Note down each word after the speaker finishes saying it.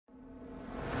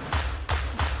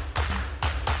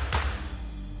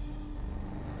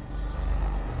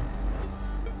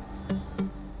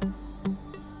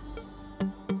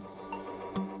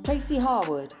Tracy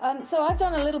Harwood. So I've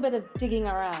done a little bit of digging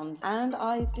around and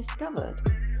I've discovered.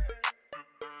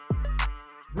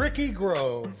 Ricky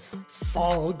Grove.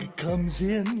 Fog comes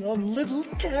in on little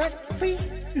cat feet.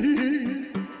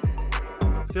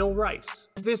 Phil Rice.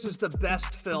 This is the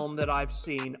best film that I've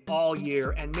seen all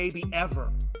year and maybe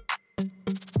ever.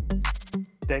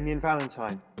 Damien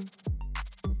Valentine.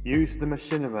 Use the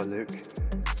machinima, Luke.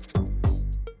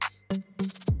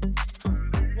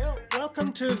 Well,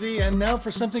 welcome to the And Now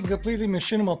for Something Completely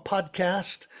Machinima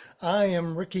podcast. I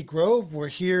am Ricky Grove. We're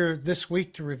here this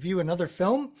week to review another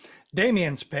film,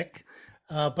 Damien's pick.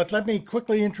 But let me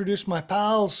quickly introduce my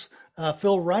pals,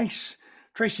 Phil Rice,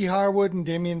 Tracy Harwood, and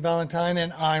Damien Valentine,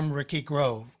 and I'm Ricky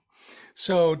Grove.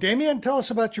 So, Damien, tell us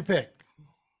about your pick.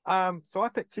 So I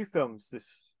picked two films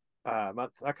this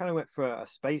month. I kind of went for a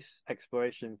space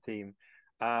exploration theme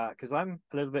because I'm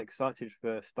a little bit excited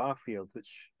for Starfield,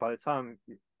 which by the time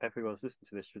everyone's listened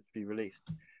to this should be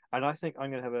released. And I think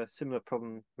I'm going to have a similar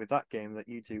problem with that game that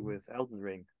you do with Elden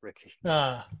Ring, Ricky.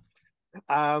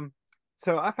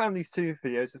 So I found these two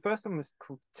videos. The first one was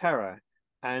called Terra,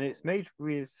 and it's made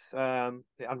with the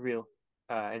Unreal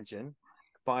Engine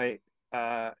by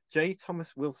J.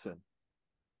 Thomas Wilson.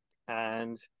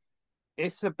 And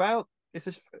it's a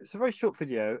very short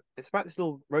video. It's about this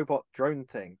little robot drone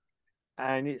thing,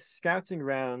 and it's scouting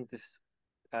around this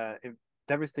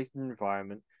devastating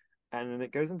environment, and then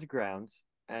it goes underground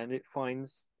and it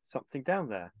finds something down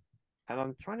there. And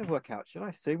I'm trying to work out, should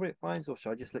I say what it finds or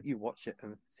should I just let you watch it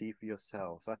and see for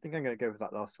yourselves? I think I'm going to go with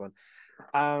that last one.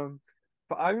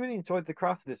 But I really enjoyed the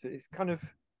craft of this. It's kind of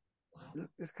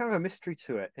a mystery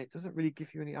to it. It doesn't really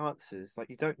give you any answers. Like,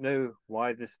 you don't know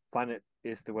why this planet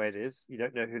is the way it is. You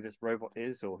don't know who this robot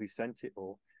is or who sent it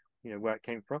or, where it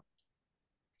came from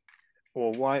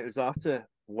or why it was after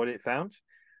what it found.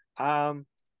 And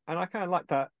I kind of like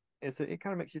that. Is that it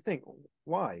kind of makes you think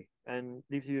why, and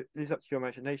leaves up to your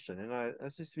imagination. And I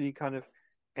was just really kind of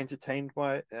entertained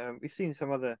by it. We've seen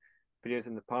some other videos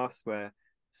in the past where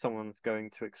someone's going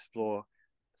to explore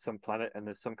some planet and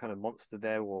there's some kind of monster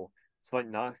there or something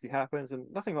nasty happens, and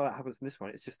nothing like that happens in this one.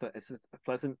 It's just it's a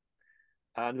pleasant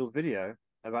little video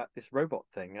about this robot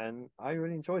thing, and I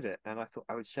really enjoyed it, and I thought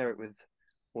I would share it with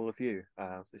all of you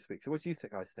this week. So what do you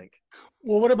guys think?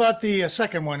 Well, what about the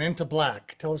second one, Into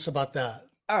Black? Tell us about that.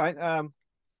 All right.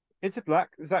 Into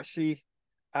Black was actually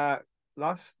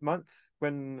last month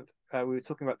when we were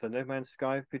talking about the No Man's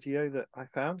Sky video that I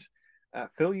found.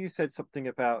 Phil, you said something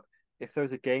about if there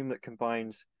was a game that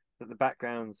combines the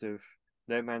backgrounds of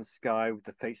No Man's Sky with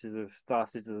the faces of Star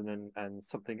Citizen and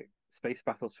something space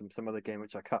battles from some other game,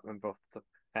 which I can't remember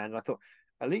and I thought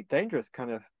Elite Dangerous kind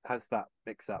of has that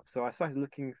mix up. So I started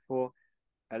looking for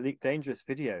Elite Dangerous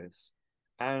videos,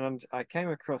 and I came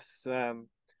across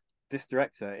this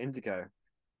director, Indigo,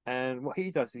 and what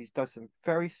he does is he does some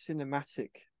very cinematic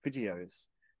videos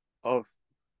of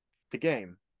the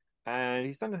game, and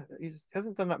he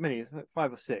hasn't done that many. It's like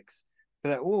 5 or 6, but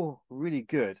they're all really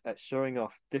good at showing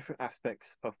off different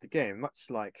aspects of the game, much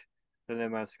like the No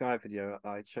Man's Sky video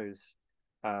I chose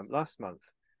last month.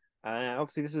 And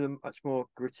obviously this is a much more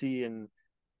gritty and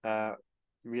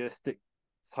realistic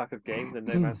type of game than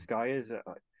No Man's Sky is.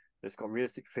 It's got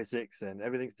realistic physics and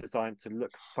everything's designed to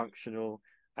look functional,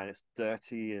 and it's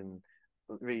dirty and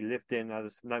really lived in.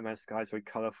 No Man's Sky is very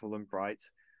colorful and bright,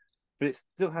 but it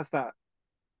still has that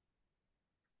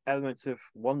element of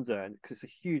wonder, and because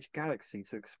it's a huge galaxy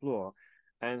to explore.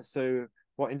 And so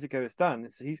what Indigo has done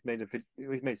is he's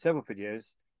made several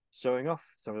videos showing off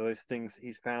some of those things that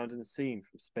he's found and seen,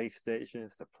 from space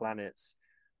stations to planets.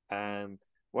 And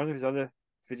one of his other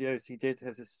videos he did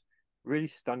has this really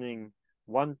stunning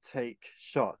one take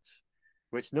shot,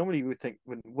 which normally you would think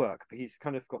wouldn't work, but he's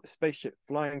kind of got the spaceship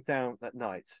flying down at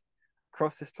night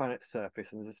across this planet's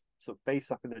surface, and there's this sort of base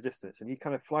up in the distance, and he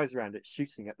kind of flies around it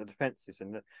shooting at the defenses,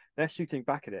 and they're shooting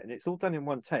back at it, and it's all done in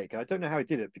one take. And I don't know how he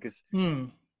did it, because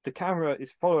the camera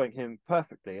is following him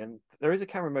perfectly, and there is a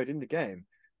camera mode in the game,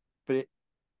 but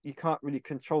you can't really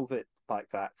control it like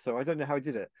that. So I don't know how he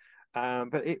did it,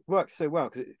 but it works so well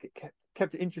because it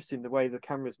kept it interesting, the way the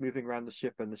camera's moving around the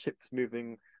ship and the ship's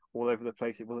moving all over the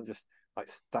place. It wasn't just like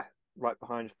right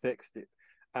behind fixed.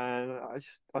 And I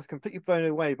was completely blown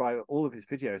away by all of his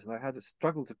videos, and I had to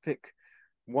struggle to pick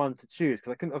one to choose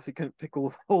because I couldn't pick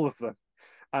all of them.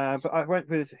 But I went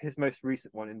with his most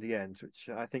recent one in the end, which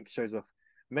I think shows off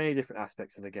many different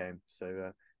aspects of the game.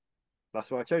 So that's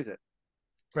why I chose it.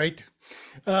 Great.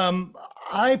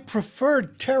 I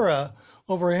preferred Terra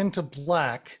over Into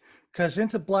Black because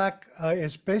Into Black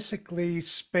is basically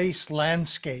space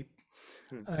landscape.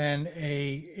 and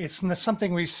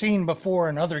something we've seen before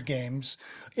in other games.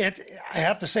 I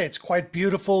have to say, it's quite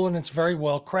beautiful and it's very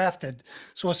well crafted.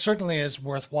 So it certainly is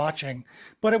worth watching.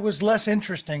 But it was less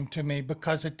interesting to me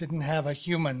because it didn't have a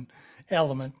human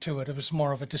element to it. It was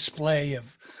more of a display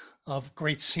of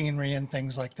great scenery and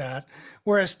things like that.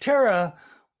 Whereas Terra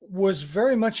was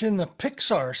very much in the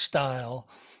Pixar style,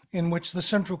 in which the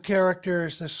central character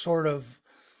is this sort of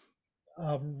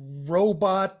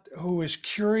robot who is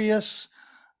curious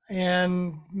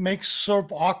and makes sort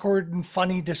of awkward and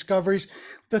funny discoveries.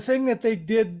 The thing that they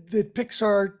did that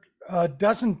Pixar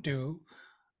doesn't do,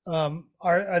 or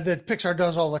that Pixar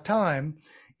does all the time,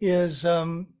 is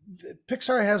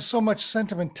Pixar has so much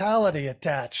sentimentality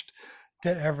attached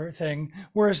to everything,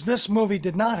 whereas this movie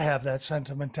did not have that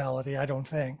sentimentality, I don't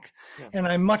think. Yeah. And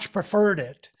I much preferred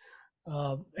it,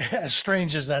 as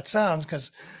strange as that sounds,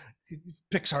 because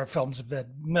Pixar films have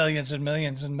had millions and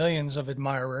millions and millions of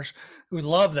admirers who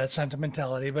love that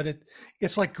sentimentality, but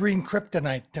it's like green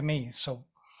kryptonite to me. So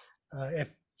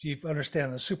if you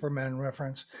understand the Superman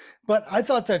reference, but I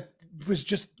thought that it was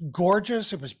just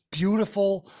gorgeous. It was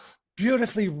beautiful,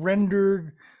 beautifully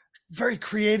rendered, very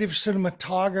creative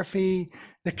cinematography.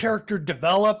 The character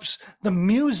develops, the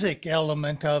music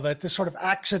element of it, the sort of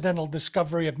accidental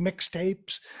discovery of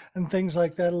mixtapes and things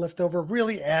like that left over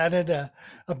really added a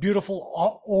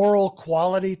beautiful oral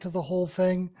quality to the whole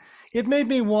thing. It made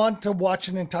me want to watch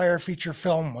an entire feature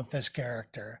film with this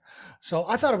character. So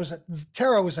I thought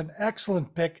Terra was an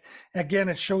excellent pick. Again,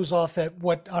 it shows off that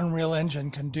what Unreal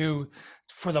Engine can do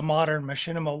for the modern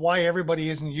machinima. Why everybody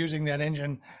isn't using that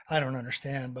engine, I don't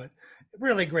understand, but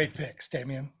really great picks,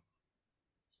 Damien.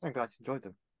 I'm glad you enjoyed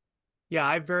them. Yeah,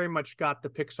 I very much got the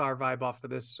Pixar vibe off of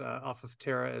this, off of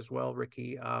Terra as well,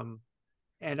 Ricky.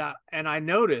 And I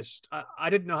noticed, I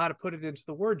didn't know how to put it into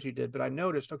the words you did, but I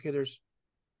noticed, okay,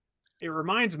 it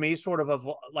reminds me sort of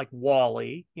like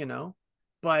WALL-E,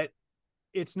 but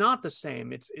it's not the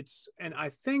same. And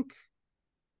I think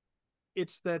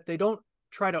it's that they don't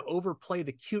try to overplay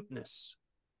the cuteness,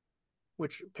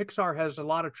 which Pixar has a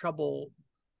lot of trouble.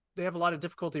 They have a lot of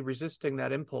difficulty resisting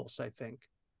that impulse, I think.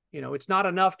 It's not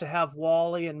enough to have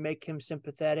WALL-E and make him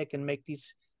sympathetic and make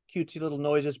these cutesy little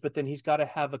noises, but then he's got to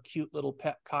have a cute little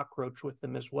pet cockroach with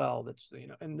him as well. That's,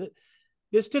 and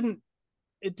this didn't,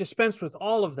 it dispensed with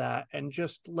all of that and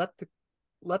just let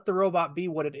the robot be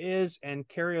what it is and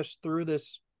carry us through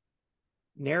this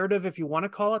narrative, if you want to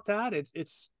call it that.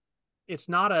 It's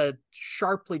not a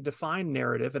sharply defined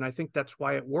narrative, and I think that's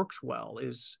why it works well.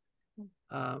 Is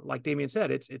like Damien said,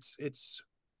 it's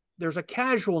there's a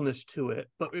casualness to it,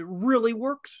 but it really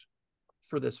works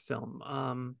for this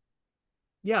film.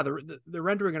 Yeah, the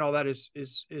rendering and all that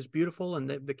is beautiful, and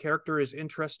the character is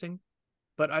interesting.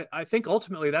 But I think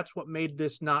ultimately that's what made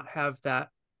this not have that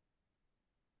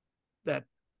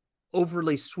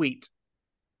overly sweet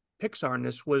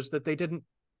Pixarness, was that they didn't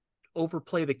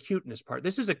overplay the cuteness part.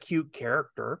 This is a cute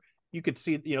character. You could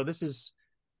see,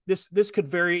 this could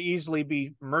very easily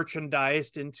be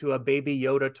merchandised into a Baby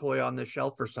Yoda toy on the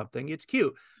shelf or something. It's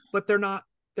cute, but they're not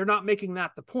making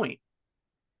that the point.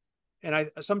 And I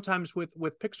sometimes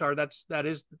with Pixar, that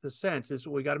is the sense, is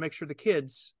we got to make sure the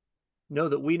kids know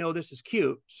that we know this is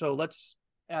cute. So let's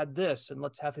add this and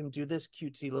let's have him do this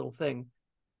cutesy little thing.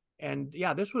 And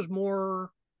yeah, this was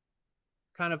more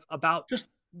kind of about just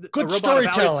good storytelling,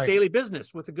 about its daily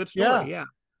business with a good story. Yeah.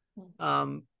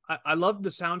 I love the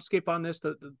soundscape on this.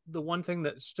 The one thing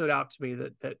that stood out to me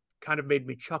that kind of made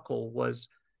me chuckle was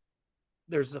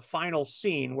there's a final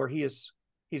scene where he's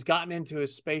gotten into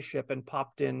his spaceship and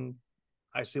popped in,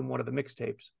 I assume, one of the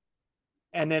mixtapes.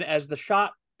 And then as the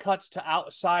shot cuts to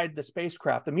outside the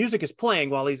spacecraft, the music is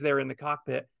playing while he's there in the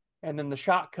cockpit. And then the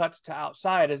shot cuts to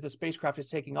outside as the spacecraft is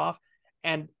taking off.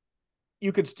 And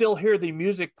you could still hear the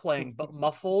music playing, but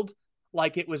muffled,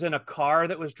 like it was in a car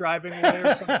that was driving away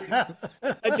or something.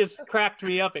 It just cracked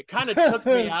me up. It kind of took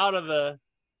me out of the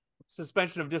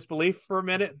suspension of disbelief for a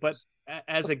minute, but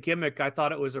as a gimmick, I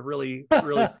thought it was a really,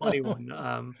 really funny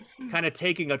one. Kind of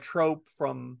taking a trope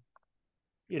from,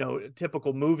 a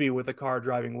typical movie with a car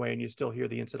driving away and you still hear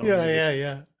the incidental music.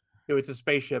 Yeah. It's a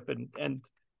spaceship, and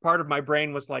part of my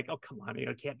brain was like, oh, come on,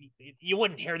 you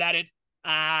wouldn't hear that.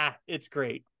 It's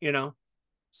great,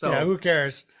 So yeah, who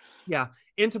cares? Yeah,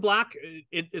 Into Black,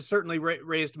 it certainly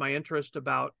raised my interest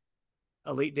about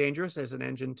Elite Dangerous as an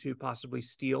engine to possibly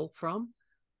steal from.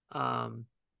 It's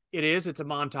a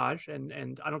montage,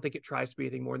 and I don't think it tries to be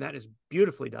anything more than that. It's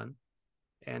beautifully done,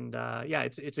 and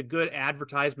it's a good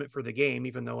advertisement for the game,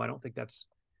 even though I don't think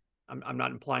I'm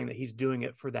not implying that he's doing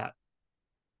it for that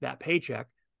paycheck,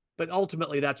 but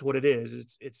ultimately that's what it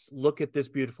is. It's look at this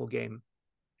beautiful game,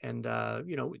 And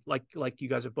like you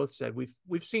guys have both said,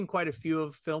 we've seen quite a few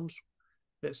of films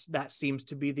that seems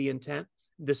to be the intent.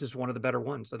 This is one of the better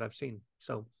ones that I've seen.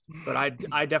 So, but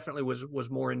I definitely was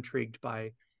more intrigued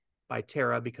by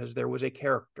Terra because there was a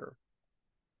character,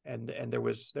 and there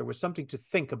was something to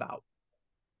think about.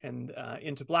 And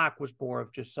Into Black was more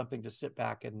of just something to sit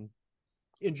back and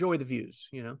enjoy the views,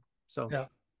 So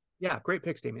yeah, great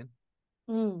picks, Damien.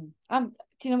 Do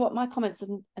you know what? My comments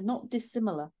are not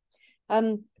dissimilar.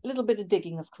 A little bit of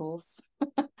digging, of course,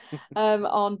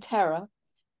 on Terra.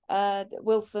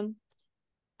 Wilson.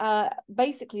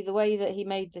 Basically, the way that he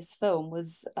made this film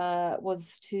was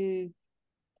to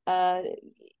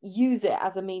use it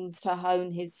as a means to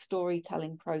hone his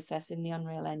storytelling process in the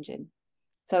Unreal Engine.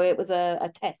 So it was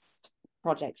a test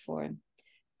project for him,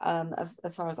 as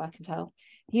far as I can tell.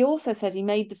 He also said he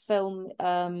made the film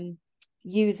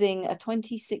using a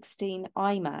 2016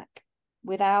 iMac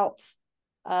without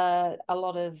a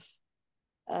lot of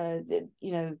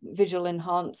visual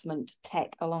enhancement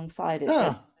tech alongside it.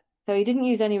 So he didn't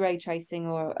use any ray tracing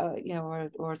or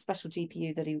a special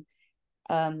GPU that he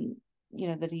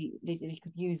that he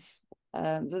could use,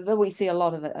 that we see a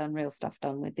lot of Unreal stuff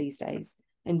done with these days,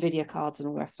 NVIDIA cards and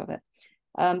all the rest of it.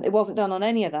 It wasn't done on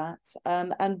any of that.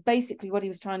 And basically what he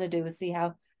was trying to do was see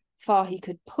how far he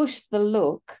could push the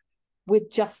look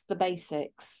with just the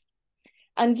basics.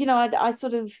 And, I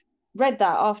sort of read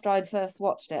that after I'd first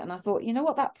watched it, and I thought, you know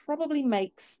what, that probably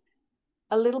makes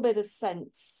a little bit of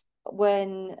sense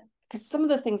because some of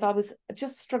the things I was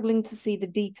just struggling to see the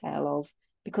detail of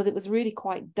because it was really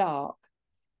quite dark.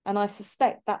 And I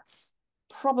suspect that's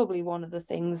probably one of the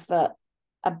things that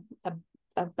a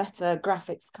better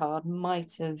graphics card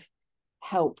might have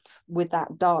helped with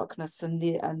that darkness and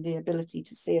the ability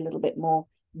to see a little bit more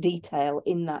detail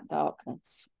in that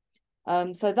darkness.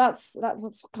 So that's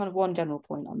kind of one general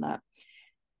point on that.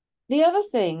 The other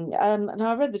thing, and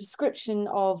I read the description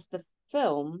of the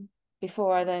film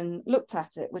before I then looked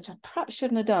at it, which I perhaps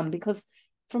shouldn't have done, because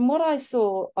from what I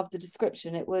saw of the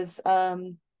description, it was a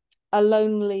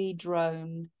lonely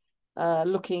drone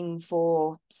looking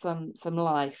for some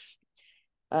life,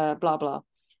 blah blah.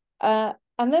 And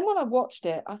then when I watched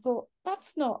it, I thought,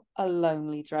 that's not a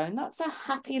lonely drone. That's a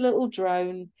happy little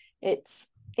drone. It's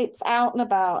out and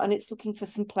about, and it's looking for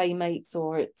some playmates,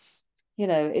 or it's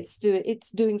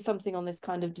doing something on this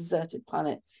kind of deserted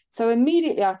planet. So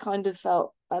immediately I kind of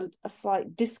felt a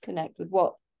slight disconnect with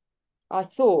what I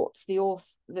thought the author,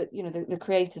 the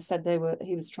creator said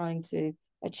he was trying to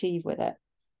achieve with it.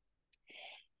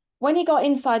 When he got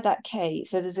inside that cave,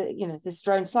 so there's this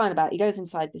drone's flying about, he goes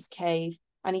inside this cave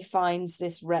and he finds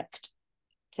this wrecked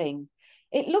thing.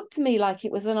 It looked to me like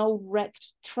it was an old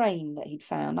wrecked train that he'd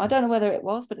found. I don't know whether it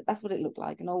was, but that's what it looked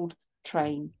like, an old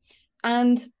train.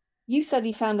 And you said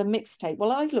he found a mixtape.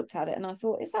 Well, I looked at it and I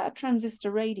thought, is that a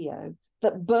transistor radio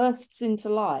that bursts into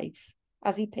life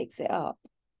as he picks it up?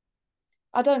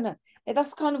 I don't know.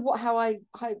 That's kind of how I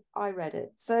read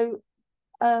it. So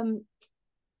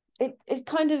it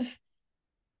kind of,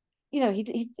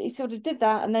 he sort of did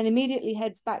that, and then immediately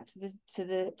heads back to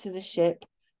the ship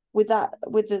with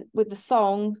the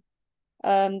song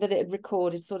that it had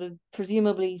recorded, sort of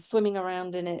presumably swimming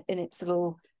around in its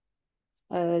little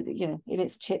in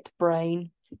its chip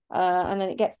brain, and then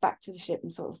it gets back to the ship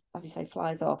and sort of, as you say,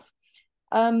 flies off.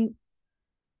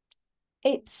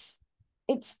 It's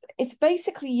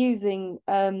basically using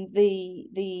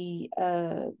the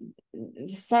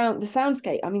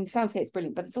soundscape. I mean, the soundscape's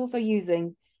brilliant, but it's also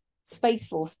using Space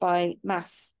Force by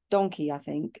Mass Donkey, I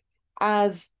think,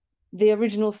 as the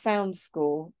original sound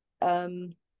score, as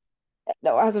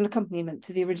an accompaniment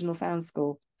to the original sound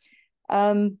score,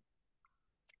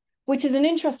 which is an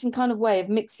interesting kind of way of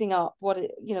mixing up what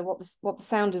the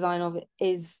sound design of it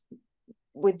is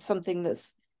with something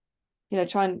that's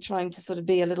trying to sort of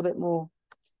be a little bit more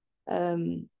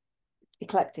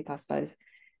eclectic, I suppose.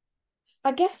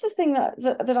 I guess the thing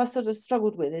that I sort of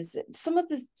struggled with is some of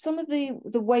the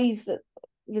ways that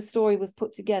the story was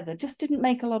put together just didn't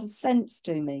make a lot of sense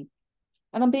to me.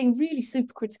 And I'm being really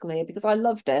super critical here because I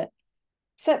loved it,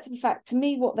 except for the fact, to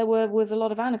me, what there was a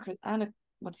lot of anachronism.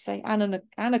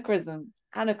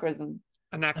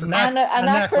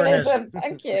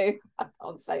 Thank you. I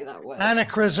can't say that word.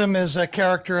 Anachronism is a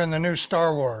character in the new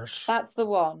Star Wars. That's the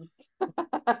one.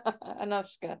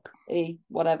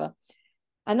 Whatever.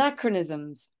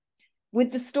 Anachronisms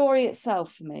with the story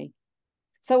itself for me.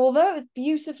 So although it was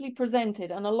beautifully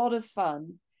presented and a lot of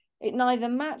fun, it neither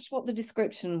matched what the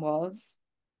description was,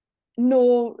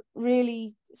 nor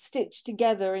really stitched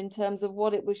together in terms of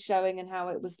what it was showing and how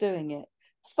it was doing it.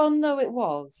 Fun though it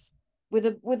was, with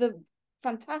a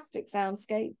fantastic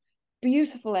soundscape,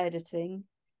 beautiful editing,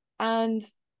 and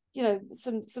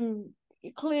some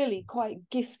clearly quite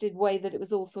gifted way that it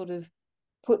was all sort of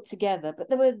put together. But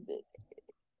there were,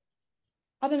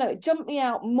 I don't know, it jumped me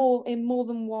out in more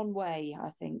than one way,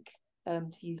 I think, to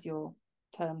use your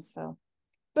terms, Phil.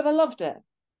 But I loved it.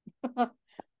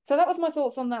 So that was my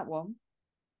thoughts on that one.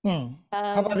 How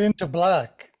about Into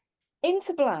Black?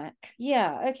 Into Black,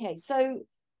 yeah, okay. So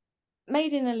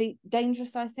Made in Elite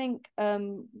Dangerous, I think.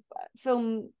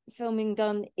 Filming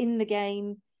done in the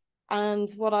game,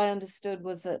 and what I understood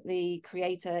was that the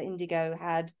creator Indigo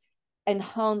had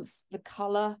enhanced the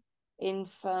color in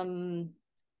some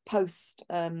post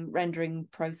rendering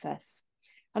process,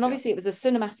 and obviously it was a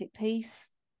cinematic piece,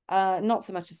 not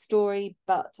so much a story,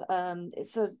 but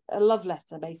it's a love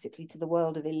letter basically to the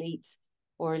world of Elite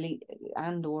or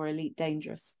Elite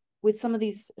Dangerous, with some of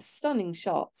these stunning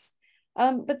shots.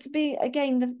 But to be,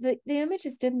 again, the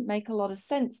images didn't make a lot of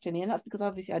sense to me, and that's because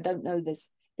obviously I don't know this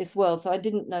world, so I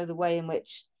didn't know the way in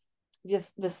which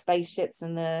just the spaceships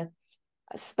and the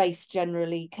space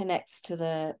generally connects to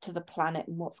the planet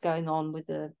and what's going on with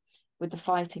the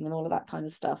fighting and all of that kind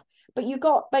of stuff. But you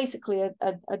got basically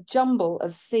a jumble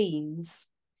of scenes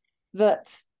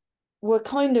that were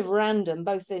kind of random,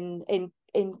 both in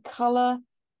color,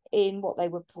 in what they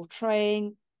were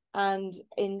portraying, and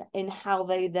in how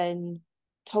they then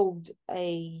told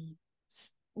there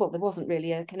wasn't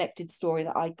really a connected story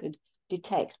that I could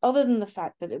detect, other than the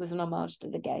fact that it was an homage to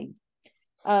the game.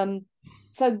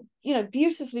 So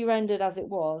beautifully rendered as it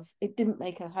was, it didn't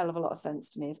make a hell of a lot of sense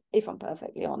to me, if I'm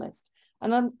perfectly honest.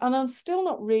 And I'm still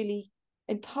not really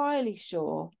entirely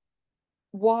sure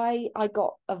why I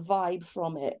got a vibe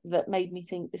from it that made me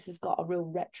think this has got a real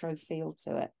retro feel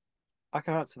to it. I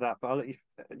can answer that, but I'll let you.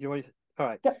 All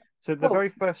right. Yeah. So the very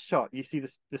first shot, you see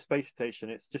the space station.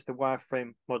 It's just a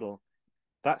wireframe model.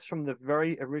 That's from the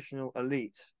very original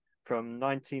Elite from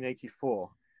 1984.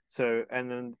 So, and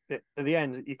then at the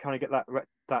end, you kind of get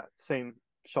that same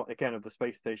shot again of the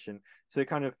space station. So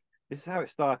this is how it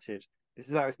started. This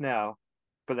is how it's now.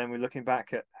 But then we're looking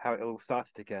back at how it all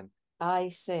started again. I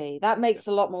see. That makes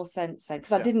a lot more sense then,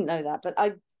 because I didn't know that, but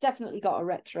I definitely got a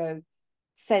retro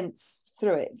sense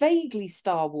through it. Vaguely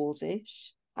Star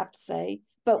Wars-ish, I have to say,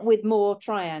 but with more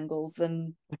triangles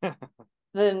than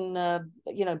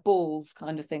balls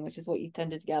kind of thing, which is what you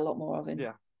tended to get a lot more of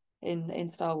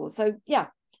in Star Wars. So yeah,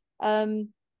 I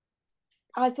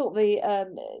thought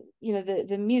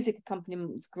the music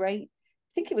accompaniment was great.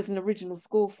 I think it was an original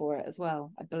score for it as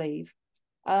well, I believe.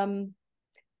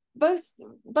 Both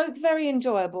very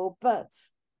enjoyable, but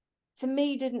to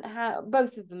me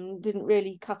both of them didn't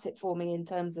really cut it for me in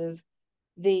terms of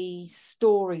the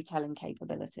storytelling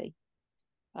capability.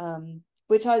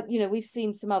 Which we've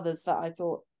seen some others that I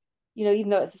thought, even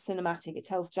though it's a cinematic, it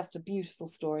tells just a beautiful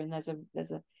story. And there's a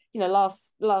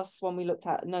last one we looked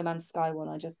at, No Man's Sky one,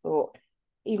 I just thought,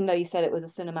 even though you said it was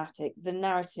a cinematic, the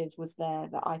narrative was there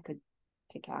that I could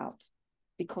pick out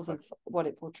because of what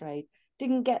it portrayed.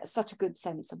 Didn't get such a good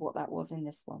sense of what that was in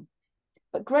this one.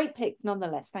 But great picks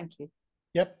nonetheless. Thank you.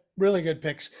 Yep, really good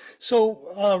picks.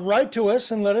 So write to us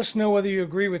and let us know whether you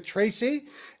agree with Tracy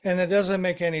and it doesn't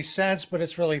make any sense, but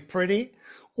it's really pretty,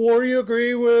 or you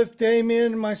agree with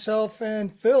Damien, myself,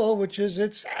 and Phil, which is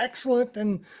it's excellent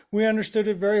and we understood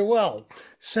it very well.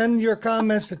 Send your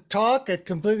comments to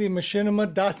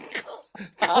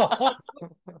talk@completelyMachinima.com.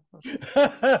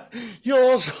 You'll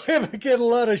also get a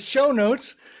lot of show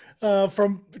notes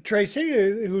from Tracy,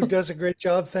 who does a great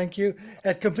job. Thank you.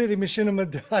 At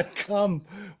completelyMachinima.com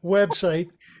website.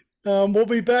 We'll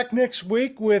be back next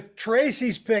week with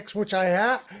Tracy's picks, which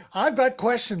I've got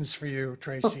questions for you,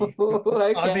 Tracy,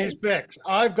 on these picks.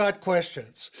 I've got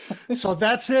questions. So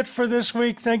that's it for this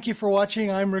week. Thank you for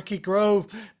watching. I'm Ricky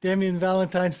Grove, Damien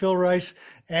Valentine, Phil Rice,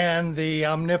 and the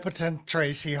omnipotent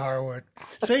Tracy Harwood.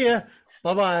 See ya.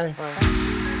 Bye-bye. Bye.